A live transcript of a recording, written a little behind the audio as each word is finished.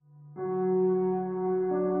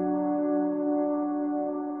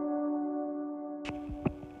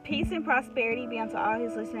Peace and prosperity be unto all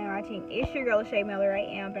who's listening and watching. It's your girl, Shay Miller. I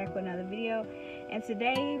am back with another video. And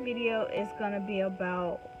today's video is going to be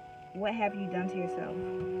about what have you done to yourself?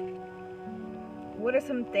 What are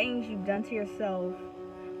some things you've done to yourself,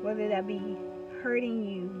 whether that be hurting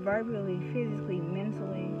you verbally, physically,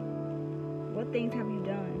 mentally? What things have you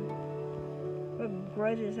done? What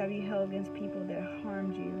grudges have you held against people that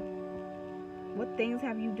harmed you? What things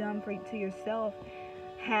have you done to yourself?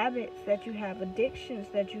 Habits that you have, addictions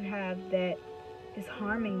that you have that is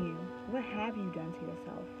harming you. What have you done to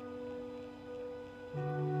yourself?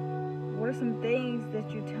 What are some things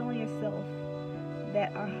that you're telling yourself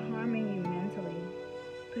that are harming you mentally,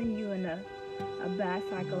 putting you in a bad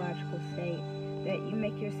psychological state, that you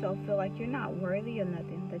make yourself feel like you're not worthy of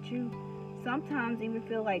nothing, that you sometimes even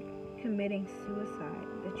feel like committing suicide,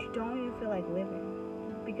 that you don't even feel like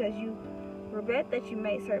living because you regret that you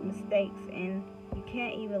made certain mistakes and you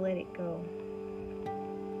can't even let it go.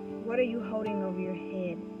 What are you holding over your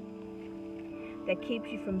head that keeps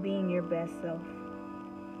you from being your best self?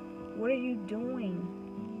 What are you doing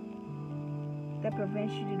that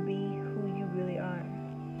prevents you to be who you really are?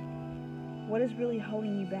 What is really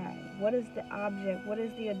holding you back? What is the object? What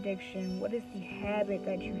is the addiction? What is the habit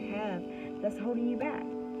that you have that's holding you back?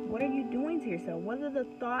 What are you doing to yourself? What are the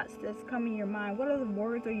thoughts that's coming in your mind? What are the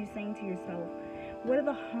words are you saying to yourself? What are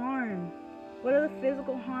the harm? What are the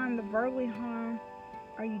physical harm, the verbally harm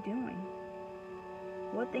are you doing?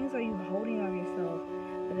 What things are you holding of yourself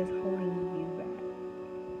that is holding you back?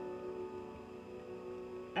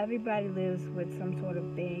 Everybody lives with some sort of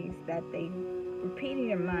things that they repeat in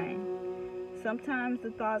their mind. Sometimes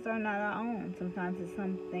the thoughts are not our own. Sometimes it's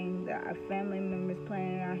something that our family members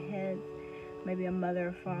playing in our heads. Maybe a mother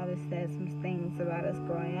or father said some things about us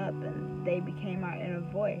growing up and they became our inner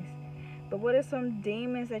voice. But what are some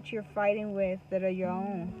demons that you're fighting with that are your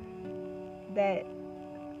own, that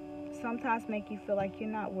sometimes make you feel like you're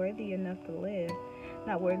not worthy enough to live,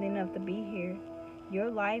 not worthy enough to be here? Your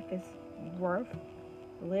life is worth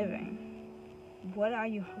living. What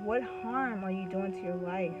harm are you doing to your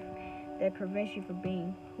life that prevents you from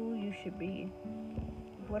being who you should be?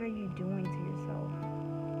 What are you doing to yourself?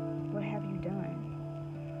 What have you done?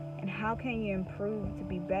 And how can you improve to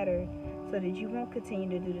be better so that you won't continue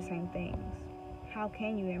to do the same things? How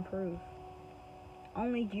can you improve?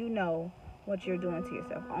 Only you know what you're doing to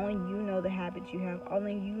yourself. Only you know the habits you have.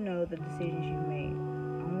 Only you know the decisions you made.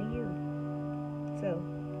 Only you. So,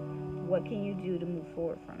 what can you do to move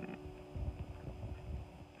forward from it?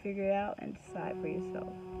 Figure it out and decide for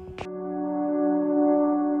yourself.